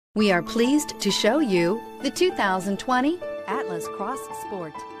We are pleased to show you the 2020 Atlas Cross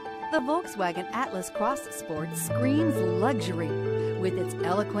Sport. The Volkswagen Atlas Cross Sport screams luxury. With its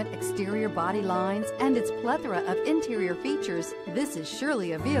eloquent exterior body lines and its plethora of interior features, this is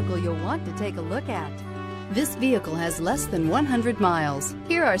surely a vehicle you'll want to take a look at. This vehicle has less than 100 miles.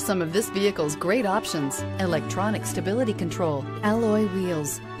 Here are some of this vehicle's great options: electronic stability control, alloy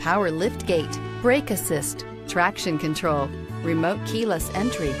wheels, power lift gate, brake assist, traction control, remote keyless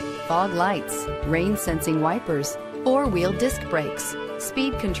entry, fog lights, rain sensing wipers, four-wheel disc brakes,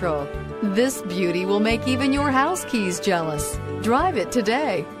 speed control. This beauty will make even your house keys jealous. Drive it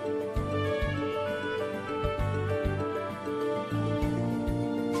today.